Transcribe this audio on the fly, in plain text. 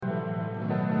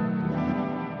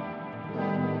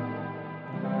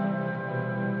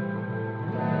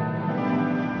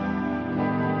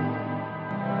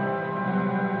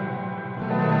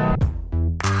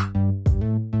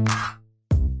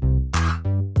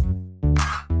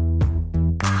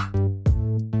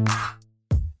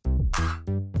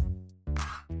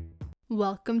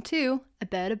Welcome to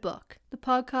About a Book, the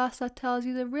podcast that tells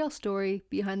you the real story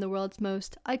behind the world's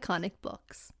most iconic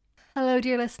books. Hello,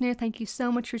 dear listener. Thank you so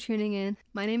much for tuning in.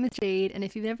 My name is Jade, and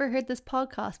if you've never heard this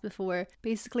podcast before,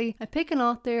 basically, I pick an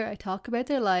author, I talk about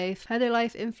their life, how their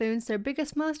life influenced their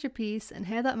biggest masterpiece, and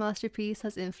how that masterpiece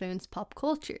has influenced pop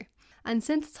culture. And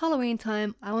since it's Halloween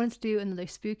time, I wanted to do another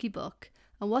spooky book.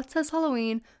 And what says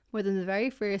Halloween more than the very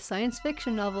first science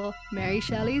fiction novel, Mary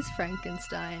Shelley's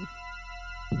Frankenstein?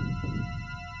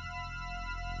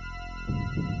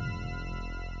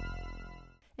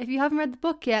 If you haven't read the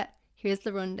book yet, here's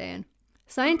the rundown.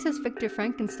 Scientist Victor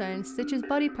Frankenstein stitches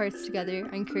body parts together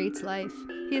and creates life.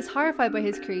 He is horrified by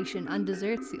his creation and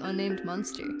deserts the unnamed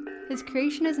monster. His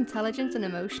creation is intelligent and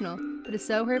emotional, but is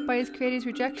so hurt by his creator's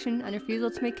rejection and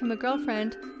refusal to make him a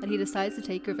girlfriend that he decides to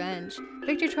take revenge.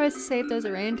 Victor tries to save those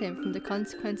around him from the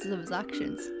consequences of his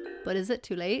actions. But is it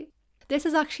too late? This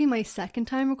is actually my second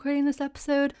time recording this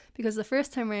episode because the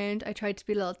first time round I tried to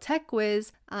be a little tech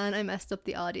whiz and I messed up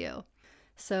the audio.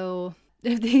 So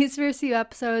if these first few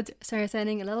episodes start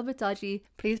sounding a little bit dodgy,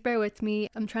 please bear with me.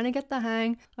 I'm trying to get the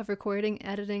hang of recording,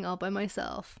 editing all by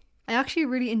myself. I actually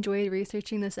really enjoyed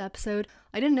researching this episode.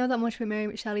 I didn't know that much about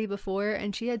Mary Shelley before,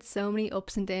 and she had so many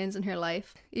ups and downs in her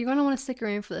life. You're going to want to stick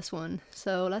around for this one,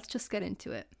 so let's just get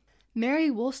into it. Mary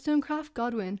Wollstonecraft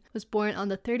Godwin was born on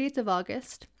the 30th of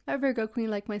August, a Virgo queen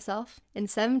like myself, in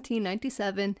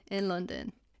 1797 in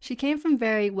London. She came from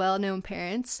very well-known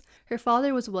parents. Her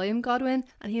father was William Godwin,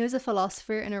 and he was a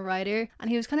philosopher and a writer, and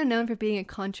he was kind of known for being a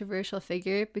controversial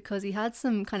figure because he had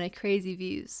some kind of crazy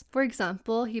views. For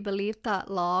example, he believed that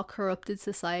law corrupted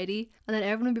society, and that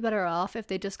everyone would be better off if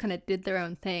they just kind of did their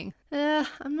own thing.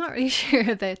 I'm not really sure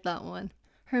about that one.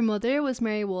 Her mother was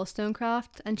Mary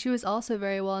Wollstonecraft, and she was also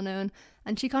very well known,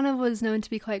 and she kind of was known to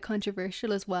be quite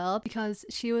controversial as well because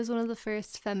she was one of the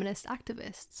first feminist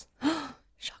activists.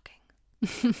 Shocking.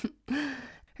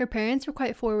 Her parents were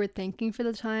quite forward thinking for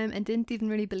the time and didn't even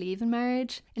really believe in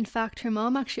marriage. In fact, her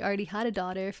mom actually already had a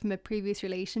daughter from a previous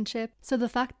relationship, so the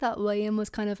fact that William was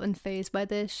kind of unfazed by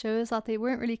this shows that they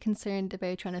weren't really concerned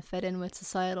about trying to fit in with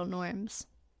societal norms.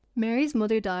 Mary's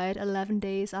mother died 11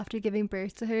 days after giving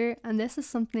birth to her, and this is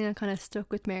something that kind of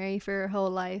stuck with Mary for her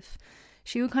whole life.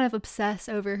 She would kind of obsess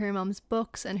over her mom's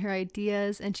books and her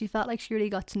ideas, and she felt like she really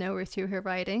got to know her through her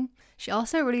writing. She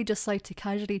also really just liked to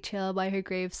casually chill by her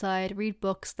graveside, read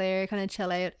books there, kind of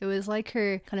chill out. It was like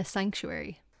her kind of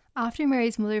sanctuary. After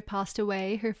Mary's mother passed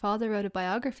away, her father wrote a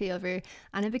biography of her,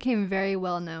 and it became very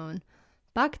well known.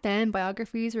 Back then,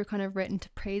 biographies were kind of written to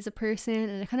praise a person,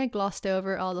 and it kind of glossed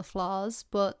over all the flaws,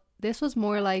 but this was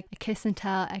more like a kiss and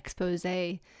tell expose.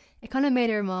 It kind of made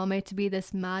her mom out to be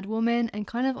this mad woman and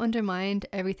kind of undermined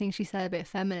everything she said about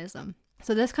feminism.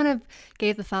 So this kind of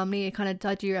gave the family a kind of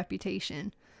dodgy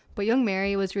reputation. But young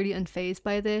Mary was really unfazed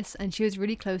by this, and she was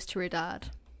really close to her dad.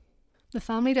 The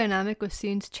family dynamic was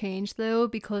soon to change though,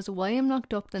 because William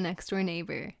knocked up the next door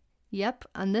neighbour. Yep,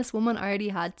 and this woman already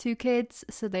had 2 kids,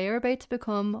 so they were about to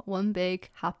become one big,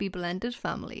 happy blended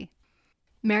family.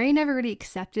 Mary never really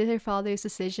accepted her father's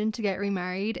decision to get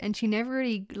remarried, and she never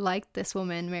really liked this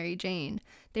woman, Mary Jane.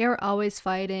 They were always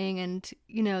fighting, and,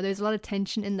 there's a lot of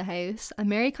tension in the house, and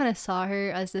Mary kind of saw her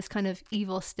as this kind of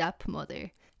evil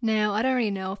stepmother. Now, I don't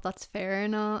really know if that's fair or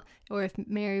not, or if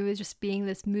Mary was just being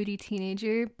this moody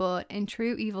teenager, but in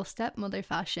true evil stepmother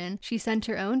fashion, she sent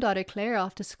her own daughter Claire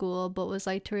off to school, but was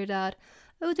like to her dad,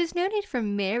 "Oh, there's no need for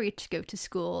Mary to go to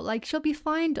school. Like, she'll be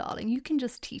fine, darling. You can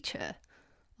just teach her."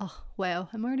 Oh, wow,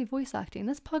 I'm already voice acting.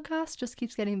 This podcast just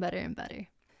keeps getting better and better.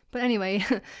 But anyway,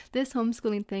 this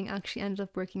homeschooling thing actually ended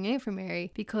up working out for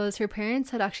Mary because her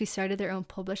parents had actually started their own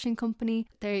publishing company.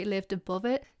 They lived above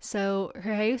it. So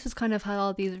her house was kind of had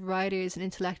all these writers and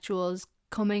intellectuals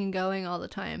coming and going all the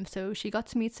time. So she got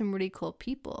to meet some really cool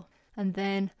people. And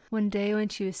then one day when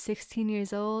she was 16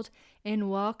 years old, in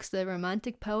walks the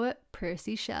romantic poet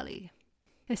Percy Shelley.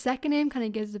 His second name kind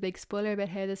of gives a big spoiler about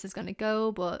how this is going to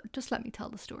go, but just let me tell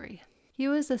the story. He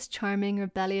was this charming,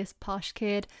 rebellious, posh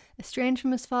kid, estranged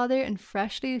from his father and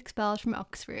freshly expelled from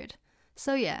Oxford.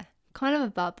 So yeah, kind of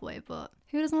a bad boy, but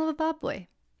who doesn't love a bad boy?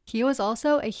 He was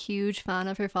also a huge fan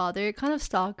of her father, kind of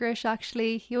stalkerish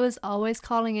actually. He was always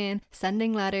calling in,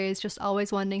 sending letters, just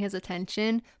always wanting his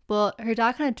attention, but her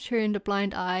dad kind of turned a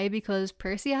blind eye because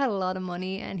Percy had a lot of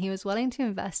money and he was willing to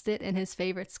invest it in his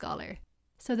favourite scholar.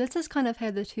 So this is kind of how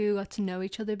the two got to know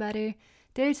each other better.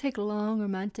 They would take long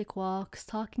romantic walks,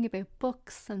 talking about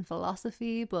books and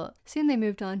philosophy, but soon they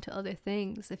moved on to other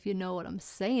things, if you know what I'm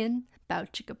saying. Bow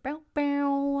chicka bow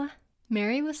bow.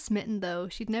 Mary was smitten though.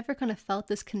 She'd never kind of felt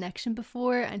this connection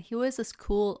before, and he was this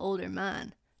cool older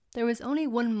man. There was only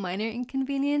one minor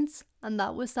inconvenience, and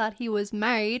that was that he was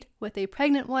married with a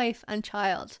pregnant wife and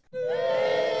child.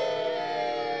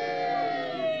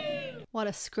 What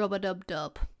a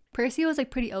scrub-a-dub-dub. Percy was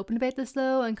pretty open about this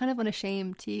though, and kind of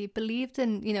unashamed. He believed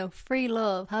in, free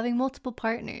love, having multiple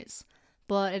partners.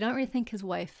 But I don't really think his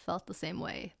wife felt the same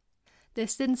way.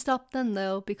 This didn't stop then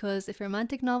though, because if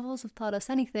romantic novels have taught us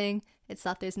anything, it's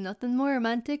that there's nothing more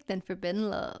romantic than forbidden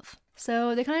love.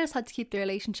 So they kind of just had to keep their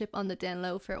relationship on the down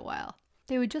low for a while.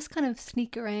 They would just kind of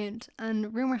sneak around,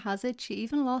 and rumour has it she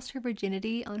even lost her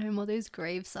virginity on her mother's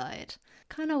graveside.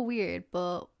 Kind of weird,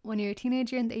 but when you're a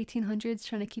teenager in the 1800s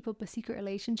trying to keep up a secret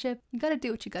relationship, you gotta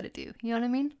do what you gotta do, you know what I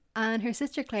mean? And her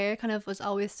sister Claire kind of was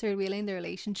always third-wheeling the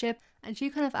relationship, and she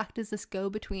kind of acted as this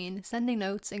go-between, sending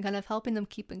notes and kind of helping them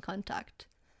keep in contact.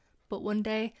 But one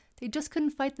day, they just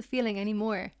couldn't fight the feeling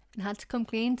anymore, and had to come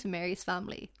clean to Mary's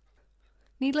family.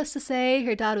 Needless to say,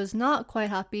 her dad was not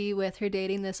quite happy with her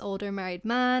dating this older married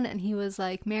man, and he was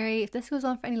like, Mary, if this goes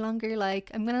on for any longer,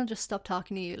 I'm gonna just stop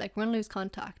talking to you, we're gonna lose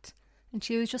contact. And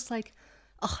she was just like,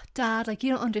 oh, Dad,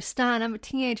 you don't understand, I'm a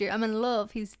teenager, I'm in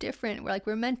love, he's different,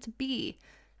 we're meant to be.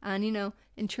 And,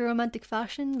 in true romantic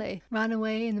fashion, they ran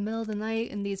away in the middle of the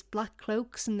night in these black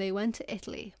cloaks, and they went to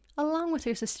Italy, along with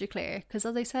her sister Claire, because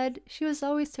as I said, she was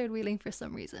always third-wheeling for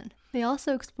some reason. They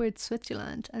also explored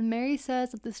Switzerland, and Mary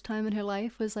says that this time in her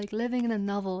life was like living in a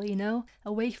novel,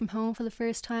 away from home for the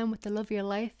first time with the love of your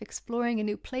life, exploring a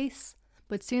new place.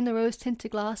 But soon the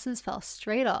rose-tinted glasses fell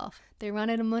straight off. They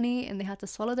ran out of money, and they had to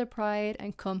swallow their pride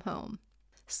and come home.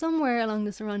 Somewhere along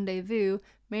this rendezvous,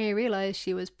 Mary realised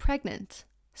she was pregnant.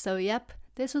 So yep,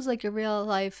 this was a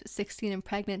real-life 16 and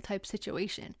pregnant type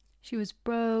situation. She was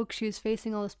broke, she was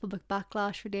facing all this public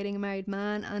backlash for dating a married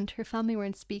man, and her family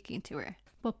weren't speaking to her.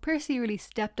 But Percy really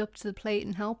stepped up to the plate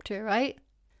and helped her, right?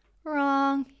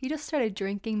 Wrong. He just started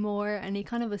drinking more, and he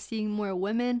kind of was seeing more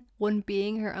women, one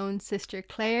being her own sister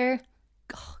Claire.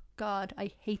 Oh God,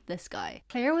 I hate this guy.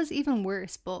 Claire was even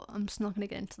worse, but I'm just not going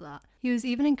to get into that. He was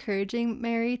even encouraging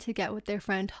Mary to get with their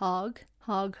friend Hogg.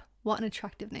 Hogg, what an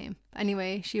attractive name.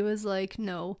 Anyway, she was like,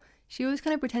 no. She was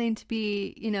kind of pretending to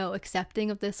be,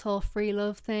 accepting of this whole free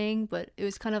love thing, but it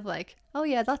was kind of like, oh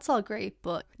yeah, that's all great,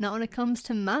 but not when it comes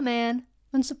to my man.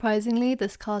 Unsurprisingly,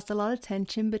 this caused a lot of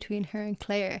tension between her and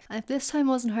Claire, and if this time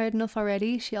wasn't hard enough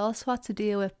already, she also had to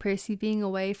deal with Percy being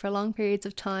away for long periods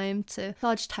of time to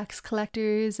dodge tax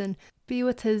collectors and be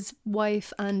with his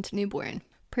wife and newborn.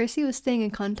 Percy was staying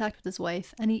in contact with his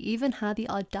wife, and he even had the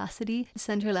audacity to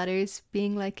send her letters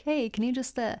being like, hey, can you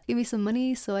just give me some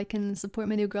money so I can support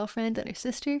my new girlfriend and her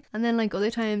sister? And then other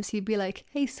times he'd be like,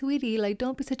 hey sweetie,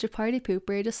 don't be such a party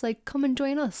pooper, just come and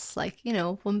join us,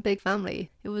 one big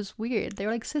family. It was weird. They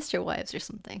were like sister wives or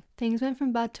something. Things went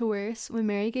from bad to worse when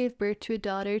Mary gave birth to a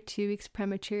daughter 2 weeks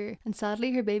premature, and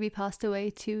sadly her baby passed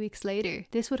away 2 weeks later.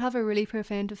 This would have a really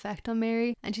profound effect on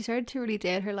Mary, and she started to really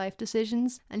doubt her life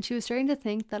decisions, and she was starting to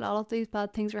think that all of these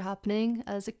bad things were happening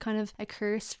as a kind of a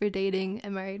curse for dating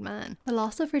a married man. The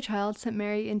loss of her child sent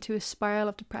Mary into a spiral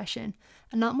of depression,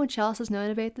 and not much else is known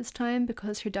about this time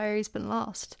because her diary's been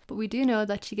lost, but we do know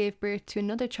that she gave birth to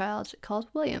another child called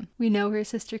William. We know her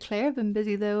sister Claire had been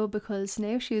busy though, because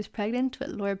now she was pregnant with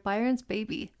Lord Byron's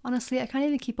baby. Honestly, I can't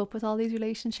even keep up with all these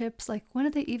relationships, when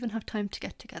did they even have time to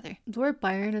get together? Lord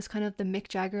Byron was kind of the Mick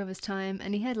Jagger of his time,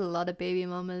 and he had a lot of baby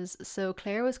mamas, so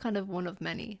Claire was kind of one of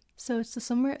many. So it's the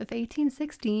summer of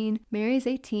 1816, Mary's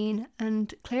 18,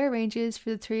 and Claire arranges for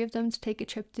the three of them to take a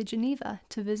trip to Geneva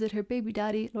to visit her baby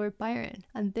daddy, Lord Byron.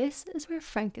 And this is where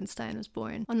Frankenstein was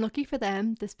born. Unlucky for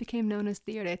them, this became known as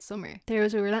the Early Summer. There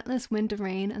was a relentless wind of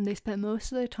rain, and they spent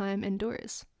most of their time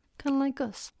indoors. Kind of like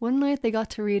us. One night they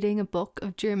got to reading a book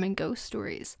of German ghost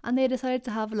stories, and they decided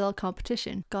to have a little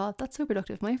competition. God, that's so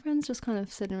productive. My friends just kind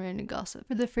of sitting around and gossip.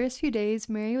 For the first few days,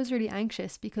 Mary was really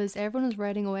anxious because everyone was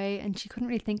riding away and she couldn't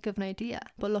really think of an idea.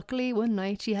 But luckily, one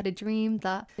night she had a dream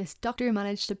that this doctor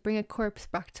managed to bring a corpse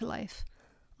back to life.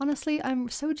 Honestly, I'm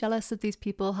so jealous of these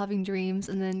people having dreams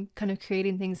and then kind of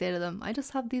creating things out of them. I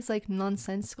just have these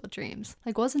nonsensical dreams.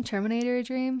 Wasn't Terminator a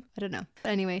dream? I don't know.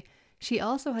 But anyway, she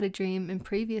also had a dream in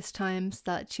previous times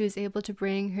that she was able to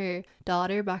bring her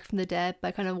daughter back from the dead by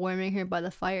kind of warming her by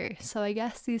the fire. So I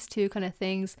guess these two kind of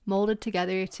things molded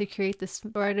together to create this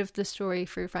part of the story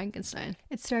for Frankenstein.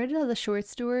 It started as a short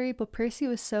story, but Percy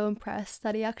was so impressed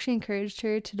that he actually encouraged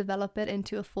her to develop it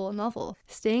into a full novel.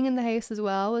 Staying in the house as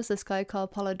well was this guy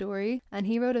called Polidori, and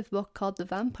he wrote a book called The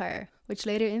Vampire, which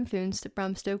later influenced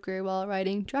Bram Stoker while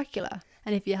writing Dracula.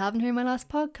 And if you haven't heard my last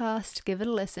podcast, give it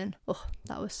a listen. Oh,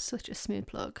 that was such a smooth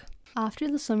plug. After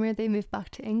the summer, they moved back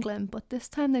to England, but this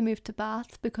time they moved to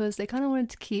Bath because they kind of wanted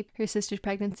to keep her sister's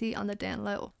pregnancy on the down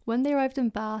low. When they arrived in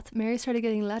Bath, Mary started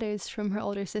getting letters from her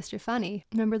older sister Fanny.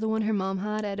 Remember the one her mom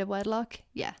had out of wedlock?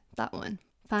 Yeah, that one.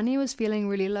 Fanny was feeling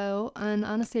really low, and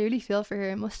honestly I really feel for her.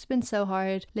 It must have been so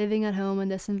hard living at home in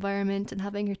this environment and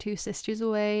having her two sisters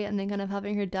away, and then kind of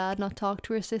having her dad not talk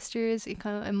to her sisters. It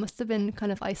must have been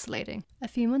kind of isolating. A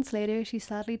few months later, she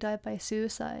sadly died by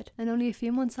suicide, and only a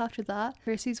few months after that,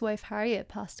 Percy's wife Harriet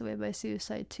passed away by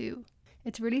suicide too.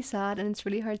 It's really sad and it's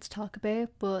really hard to talk about,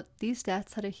 but these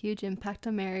deaths had a huge impact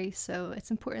on Mary, so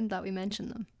it's important that we mention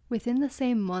them. Within the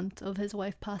same month of his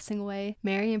wife passing away,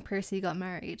 Mary and Percy got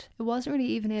married. It wasn't really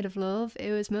even out of love,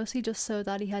 it was mostly just so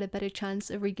that he had a better chance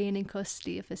of regaining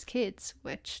custody of his kids,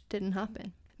 which didn't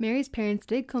happen. Mary's parents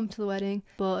did come to the wedding,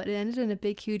 but it ended in a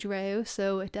big huge row,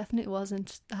 so it definitely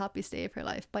wasn't the happiest day of her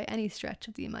life by any stretch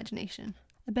of the imagination.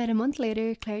 About a month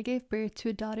later, Claire gave birth to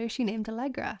a daughter she named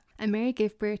Allegra, and Mary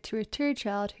gave birth to her third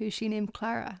child, who she named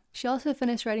Clara. She also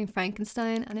finished writing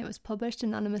Frankenstein, and it was published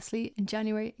anonymously in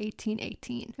January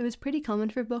 1818. It was pretty common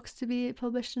for books to be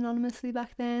published anonymously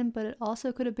back then, but it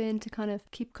also could have been to kind of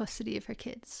keep custody of her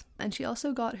kids. And she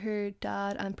also got her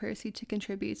dad and Percy to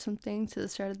contribute something to the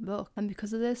start of the book, and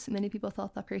because of this, many people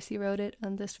thought that Percy wrote it,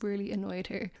 and this really annoyed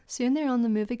her. Soon they're on the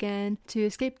move again to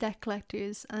escape debt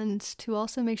collectors, and to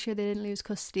also make sure they didn't lose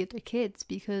custody of their kids,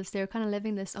 because they were kind of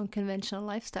living this unconventional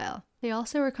lifestyle. They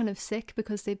also were kind of sick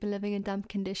because they'd been living in damp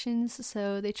conditions,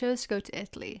 so they chose to go to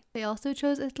Italy. They also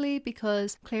chose Italy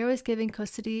because Claire was giving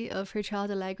custody of her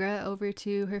child Allegra over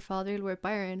to her father, Lord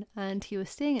Byron, and he was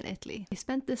staying in Italy. They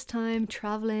spent this time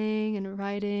travelling and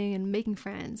writing and making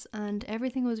friends, and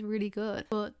everything was really good.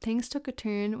 But things took a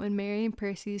turn when Mary and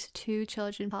Percy's two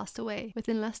children passed away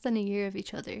within less than a year of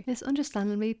each other. This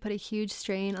understandably put a huge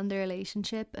strain on their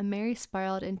relationship, and Mary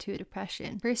spiraled into a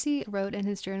depression. Percy wrote in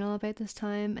his journal about this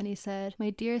time, and he said, "My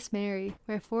dearest Mary,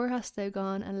 wherefore hast thou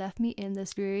gone and left me in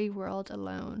this dreary world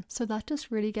alone?" So that just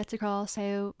really gets across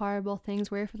how horrible things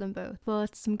were for them both.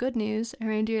 But some good news,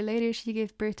 around a year later she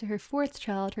gave birth to her fourth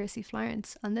child, Percy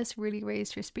Florence, and this really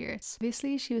raised her spirits.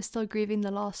 Obviously she was still grieving the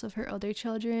loss of her other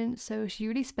children, so she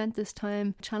really spent this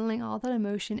time channeling all that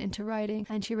emotion into writing,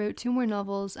 and she wrote 2 more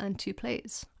novels and 2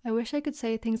 plays. I wish I could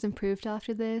say things improved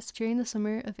after this. During the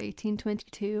summer of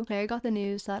 1822, Claire got the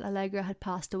news that Allegra had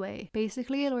passed away.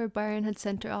 Basically, Lord Byron had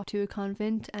sent her off to a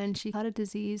convent and she had a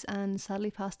disease and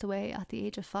sadly passed away at the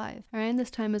age of 5. Around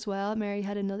this time as well, Mary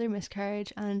had another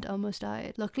miscarriage and almost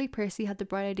died. Luckily, Percy had the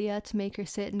bright idea to make her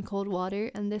sit in cold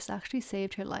water, and this actually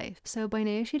saved her life. So by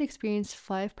now she'd experienced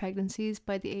 5 pregnancies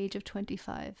by the age of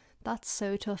 25. That's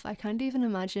so tough. I can't even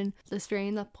imagine the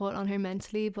strain that put on her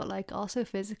mentally, but also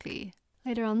physically.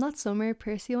 Later on that summer,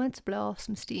 Percy wanted to blow off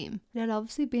some steam. It had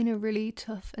obviously been a really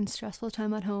tough and stressful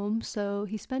time at home, so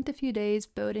he spent a few days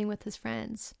boating with his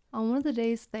friends. On one of the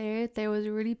days there was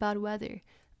really bad weather,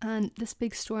 and this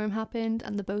big storm happened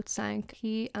and the boat sank.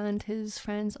 He and his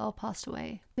friends all passed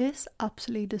away. This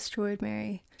absolutely destroyed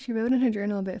Mary. She wrote in her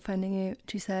journal about finding out.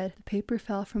 She said, "The paper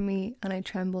fell from me and I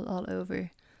trembled all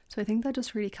over." So I think that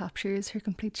just really captures her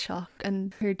complete shock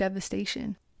and her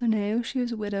devastation. So now she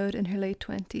was widowed in her late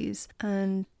 20s,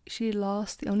 and she had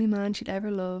lost the only man she'd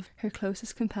ever loved, her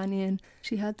closest companion.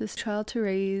 She had this child to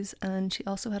raise, and she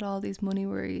also had all these money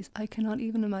worries. I cannot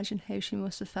even imagine how she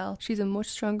must have felt. She's a much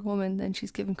stronger woman than she's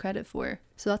given credit for.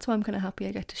 So that's why I'm kind of happy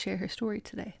I get to share her story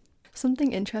today.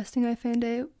 Something interesting I found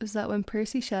out was that when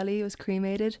Percy Shelley was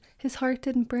cremated, his heart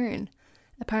didn't burn.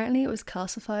 Apparently it was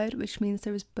calcified, which means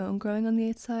there was bone growing on the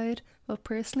outside, but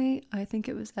personally I think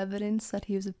it was evidence that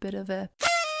he was a bit of a...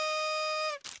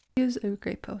 He was a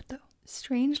great poet though.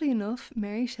 Strangely enough,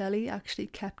 Mary Shelley actually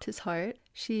kept his heart.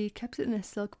 She kept it in a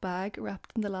silk bag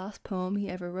wrapped in the last poem he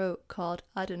ever wrote, called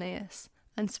Adonais.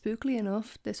 And spookily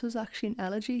enough, this was actually an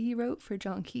elegy he wrote for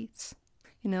John Keats.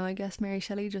 I guess Mary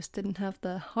Shelley just didn't have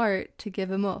the heart to give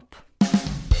him up.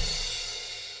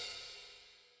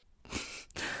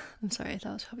 I'm sorry, that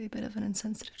was probably a bit of an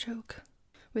insensitive joke.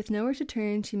 With nowhere to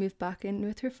turn, she moved back in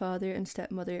with her father and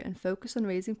stepmother and focused on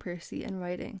raising Percy and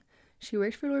writing. She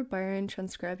worked for Lord Byron,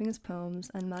 transcribing his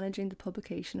poems and managing the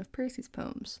publication of Percy's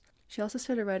poems. She also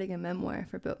started writing a memoir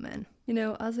for both men.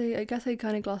 As I guess I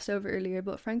kind of glossed over earlier,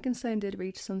 but Frankenstein did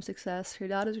reach some success. Her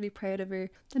dad was really proud of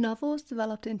her. The novel was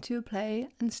developed into a play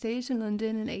and staged in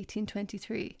London in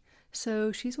 1823.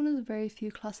 So she's one of the very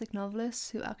few classic novelists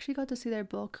who actually got to see their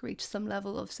book reach some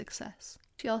level of success.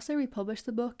 She also republished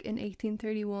the book in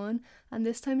 1831, and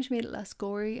this time she made it less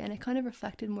gory and it kind of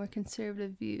reflected more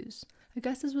conservative views. I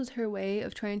guess this was her way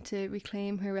of trying to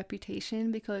reclaim her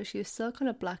reputation because she was still kind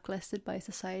of blacklisted by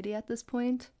society at this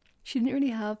point. She didn't really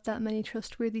have that many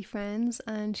trustworthy friends,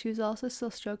 and she was also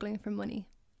still struggling for money.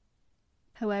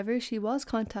 However, she was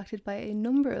contacted by a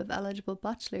number of eligible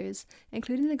bachelors,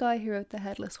 including the guy who wrote The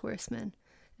Headless Horseman.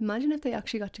 Imagine if they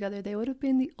actually got together, they would have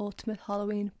been the ultimate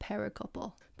Halloween power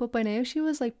couple. But by now she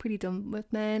was like pretty done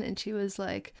with men, and she was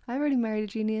like, I've already married a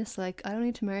genius, like I don't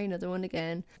need to marry another one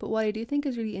again. But what I do think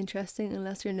is really interesting and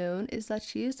lesser known is that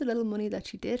she used the little money that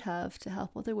she did have to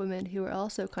help other women who were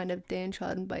also kind of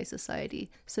downtrodden by society,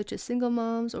 such as single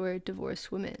moms or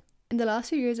divorced women. In the last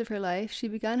few years of her life, she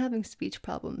began having speech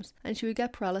problems, and she would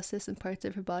get paralysis in parts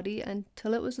of her body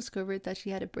until it was discovered that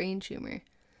she had a brain tumour.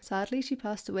 Sadly, she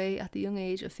passed away at the young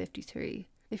age of 53.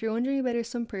 If you're wondering about her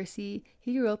son Percy,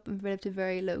 he grew up and lived a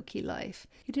very low-key life.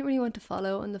 He didn't really want to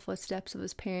follow in the footsteps of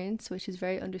his parents, which is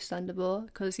very understandable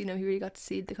because, he really got to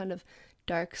see the kind of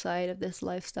dark side of this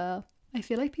lifestyle. I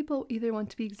feel like people either want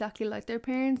to be exactly like their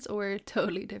parents or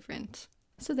totally different.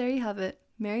 So there you have it,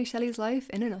 Mary Shelley's life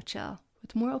in a nutshell,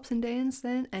 with more ups and downs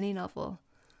than any novel.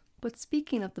 But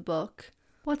speaking of the book,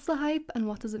 what's the hype and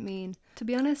what does it mean? To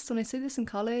be honest, when I studied this in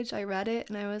college, I read it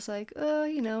and I was like, oh,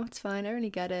 it's fine, I really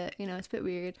get it, it's a bit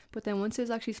weird. But then once it was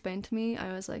actually explained to me,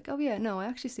 I was like, oh yeah, no, I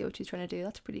actually see what she's trying to do,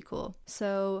 that's pretty cool.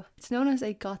 So, it's known as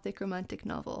a gothic romantic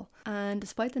novel, and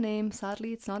despite the name,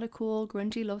 sadly, it's not a cool,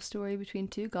 grungy love story between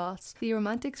two goths. The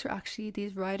romantics were actually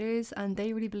these writers, and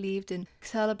they really believed in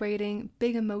celebrating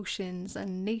big emotions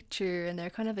and nature, and they're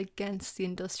kind of against the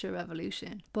Industrial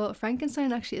Revolution. But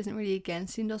Frankenstein actually isn't really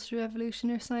against the Industrial Revolution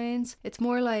or science. It's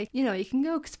more like, you can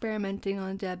go experimenting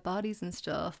on dead bodies and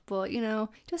stuff, but,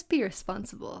 just be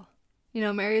responsible.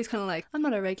 Mary is kind of like, I'm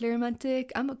not a regular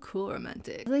romantic, I'm a cool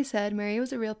romantic. As I said, Mary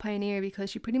was a real pioneer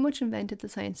because she pretty much invented the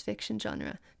science fiction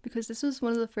genre, because this was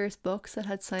one of the first books that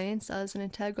had science as an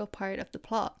integral part of the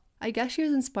plot. I guess she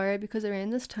was inspired because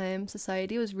around this time,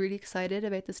 society was really excited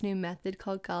about this new method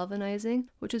called galvanizing,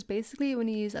 which is basically when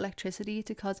you use electricity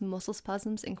to cause muscle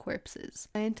spasms in corpses.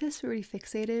 Scientists were really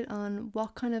fixated on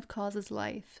what kind of causes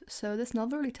life, so this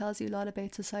novel really tells you a lot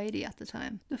about society at the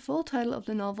time. The full title of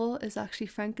the novel is actually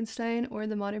Frankenstein or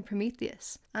the Modern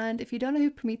Prometheus, and if you don't know who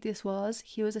Prometheus was,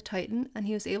 he was a titan and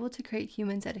he was able to create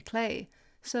humans out of clay.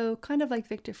 So kind of like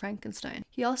Victor Frankenstein.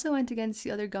 He also went against the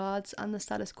other gods and the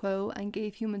status quo and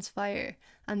gave humans fire,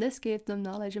 and this gave them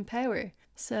knowledge and power.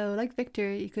 So like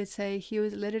Victor, you could say he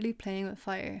was literally playing with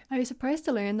fire. I was surprised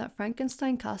to learn that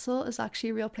Frankenstein Castle is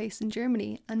actually a real place in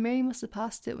Germany, and Mary must have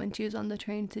passed it when she was on the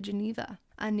train to Geneva.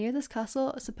 And near this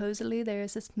castle, supposedly there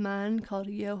is this man called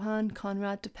Johann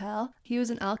Conrad Doppel. He was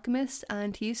an alchemist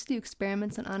and he used to do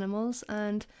experiments on animals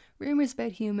and rumours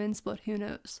about humans, but who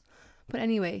knows. But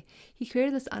anyway, he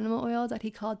created this animal oil that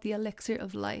he called the elixir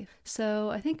of life. So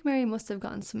I think Mary must have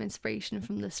gotten some inspiration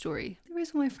from this story. The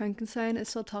reason why Frankenstein is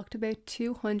still talked about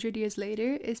 200 years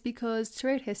later is because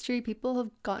throughout history people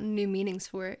have gotten new meanings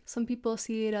for it. Some people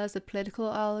see it as a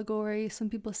political allegory, some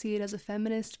people see it as a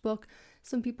feminist book,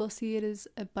 some people see it as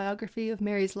a biography of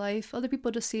Mary's life, other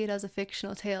people just see it as a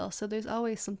fictional tale, so there's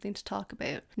always something to talk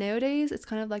about. Nowadays, it's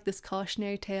kind of like this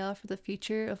cautionary tale for the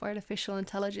future of artificial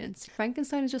intelligence.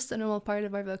 Frankenstein is just a normal part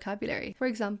of our vocabulary. For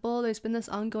example, there's been this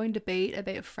ongoing debate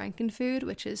about frankenfood,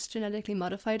 which is genetically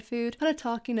modified food, kind of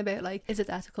talking about like, is it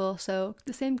ethical? So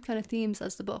the same kind of themes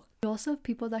as the book. You also have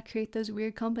people that create those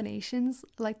weird combinations,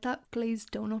 like that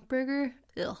glazed donut burger.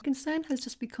 Ugh. Frankenstein has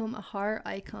just become a horror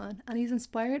icon, and he's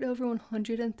inspired over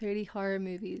 130 horror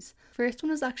movies. First one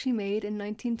was actually made in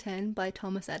 1910 by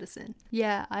Thomas Edison.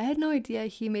 Yeah, I had no idea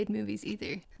he made movies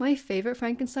either. My favourite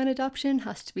Frankenstein adaptation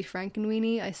has to be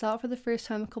Frankenweenie. I saw it for the first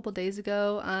time a couple days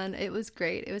ago and it was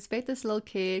great. It was about this little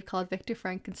kid called Victor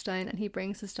Frankenstein and he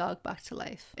brings his dog back to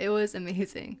life. It was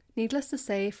amazing. Needless to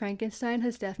say, Frankenstein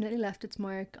has definitely left its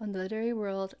mark on the literary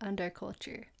world and our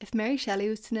culture. If Mary Shelley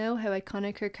was to know how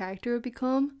iconic her character would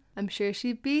become, I'm sure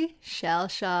she'd be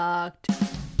shell-shocked.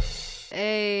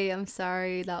 Hey, I'm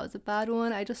sorry, that was a bad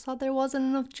one. I just thought there wasn't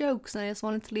enough jokes and I just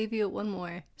wanted to leave you with one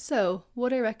more. So,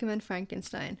 would I recommend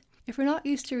Frankenstein? If you're not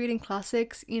used to reading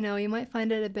classics, you might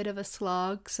find it a bit of a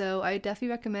slog, so I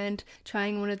definitely recommend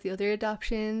trying one of the other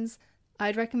adaptations.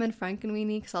 I'd recommend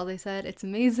Frankenweenie because as I said, it's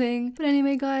amazing. But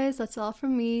anyway guys, that's all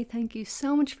from me. Thank you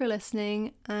so much for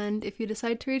listening, and if you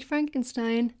decide to read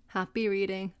Frankenstein, happy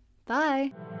reading.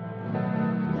 Bye!